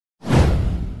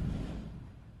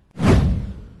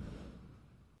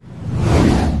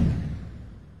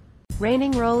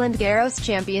Reigning Roland Garros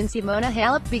champion Simona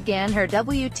Halep began her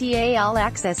WTA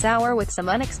All-Access Hour with some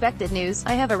unexpected news.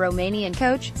 "I have a Romanian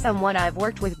coach, someone I've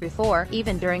worked with before,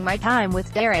 even during my time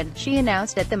with Darren," she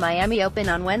announced at the Miami Open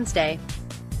on Wednesday.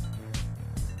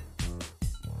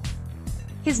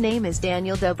 "His name is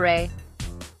Daniel Dobre.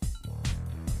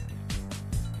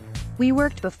 We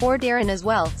worked before Darren as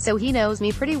well, so he knows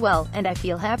me pretty well, and I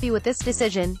feel happy with this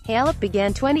decision." Halep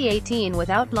began 2018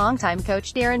 without longtime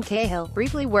coach Darren Cahill,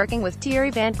 briefly working with Thierry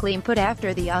Van Cleemput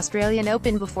after the Australian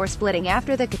Open before splitting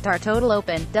after the Qatar Total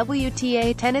Open.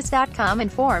 WTA Tennis.com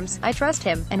informs, "I trust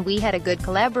him, and we had a good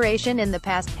collaboration in the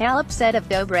past," Halep said of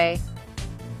Dobre.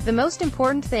 "The most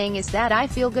important thing is that I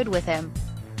feel good with him.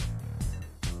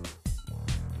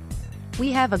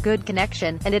 We have a good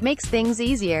connection, and it makes things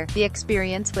easier." The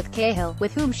experience with Cahill,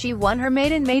 with whom she won her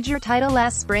maiden major title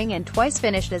last spring and twice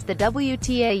finished as the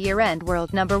WTA year-end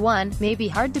world #1, may be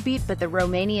hard to beat, but the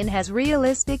Romanian has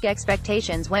realistic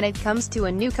expectations when it comes to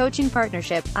a new coaching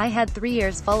partnership. "I had 3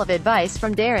 years full of advice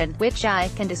from Darren, which I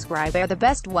can describe are the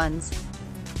best ones.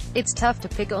 It's tough to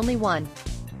pick only one.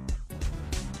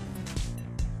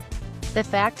 The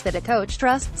fact that a coach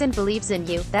trusts and believes in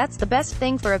you, that's the best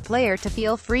thing for a player to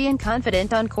feel free and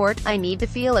confident on court. I need to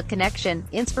feel a connection,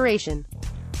 inspiration.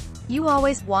 You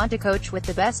always want to coach with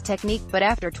the best technique, but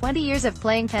after 20 years of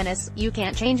playing tennis, you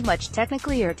can't change much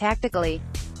technically or tactically.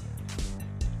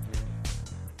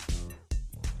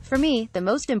 For me, the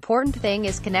most important thing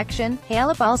is connection."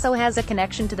 Halep also has a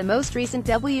connection to the most recent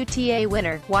WTA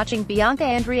winner. "Watching Bianca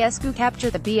Andreescu capture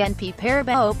the BNP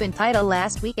Paribas Open title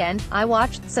last weekend, I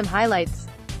watched some highlights.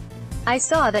 I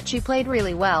saw that she played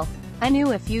really well. I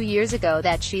knew a few years ago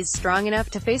that she's strong enough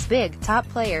to face big, top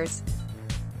players.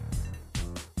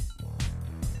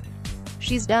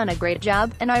 She's done a great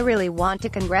job, and I really want to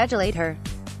congratulate her.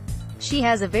 She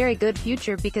has a very good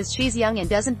future because she's young and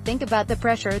doesn't think about the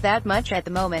pressure that much at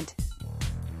the moment.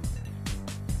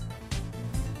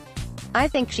 I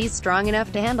think she's strong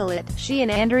enough to handle it." She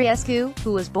and Andreescu,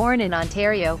 who was born in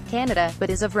Ontario, Canada, but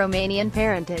is of Romanian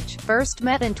parentage, first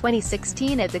met in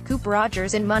 2016 at the Coupe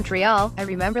Rogers in Montreal. "I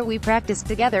remember we practiced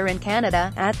together in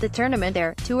Canada, at the tournament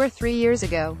there, 2 or 3 years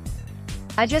ago.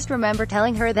 I just remember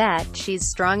telling her that she's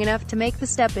strong enough to make the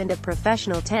step into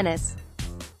professional tennis.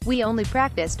 We only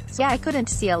practiced, so I couldn't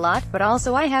see a lot, but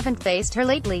also I haven't faced her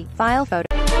lately." File photo.